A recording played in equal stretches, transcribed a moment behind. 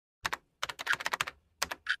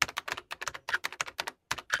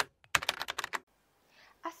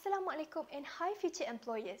Assalamualaikum and hi future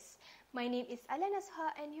employers. My name is Alya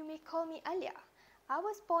Nasuha and you may call me Alya. I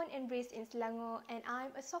was born and raised in Selangor and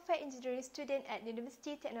I'm a software engineering student at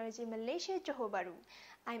Universiti Teknologi Malaysia, Johor, Bahru.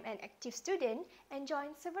 I'm an active student and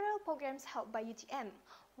joined several programs held by UTM.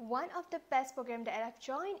 One of the best programs that I've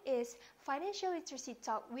joined is Financial Literacy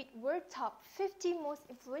Talk with World Top 50 Most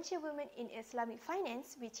Influential Women in Islamic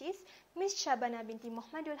Finance, which is Ms. Shabana binti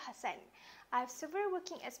Muhammadul Hassan. I have several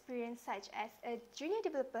working experience such as a junior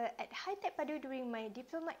developer at High-Tech Padu during my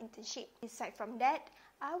diploma internship. Aside from that,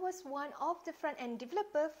 I was one of the front-end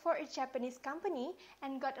developer for a Japanese company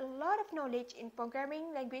and got a lot of knowledge in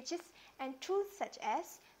programming languages and tools such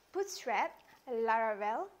as Bootstrap,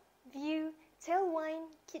 Laravel, Vue,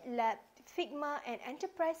 Tailwind, GitLab, Figma, and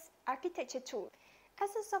Enterprise Architecture tool. As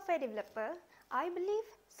a software developer, I believe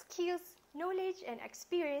skills, knowledge, and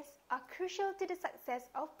experience are crucial to the success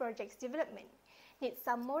of project's development. Need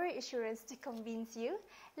some moral assurance to convince you?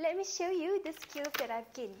 Let me show you the skills that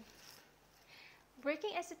I've gained.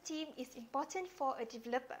 Working as a team is important for a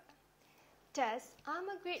developer. Thus, I'm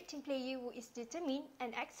a great team player who is determined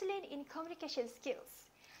and excellent in communication skills.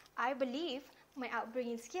 I believe my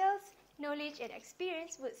upbringing skills, knowledge, and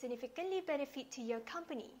experience would significantly benefit to your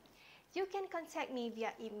company. You can contact me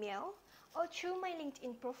via email or through my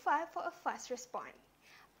LinkedIn profile for a fast response.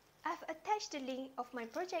 I've attached the link of my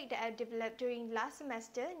project that I developed during last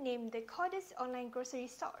semester named the Coders Online Grocery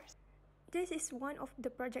Stores. This is one of the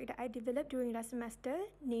projects that I developed during last semester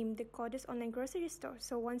named the Coders Online Grocery Store.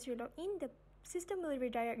 So once you log in, the system will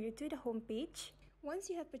redirect you to the home page. Once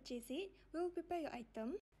you have purchased it, we will prepare your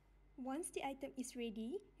item. Once the item is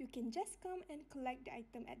ready, you can just come and collect the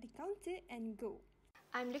item at the counter and go.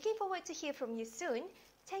 I'm looking forward to hear from you soon.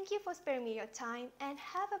 Thank you for sparing me your time and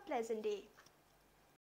have a pleasant day.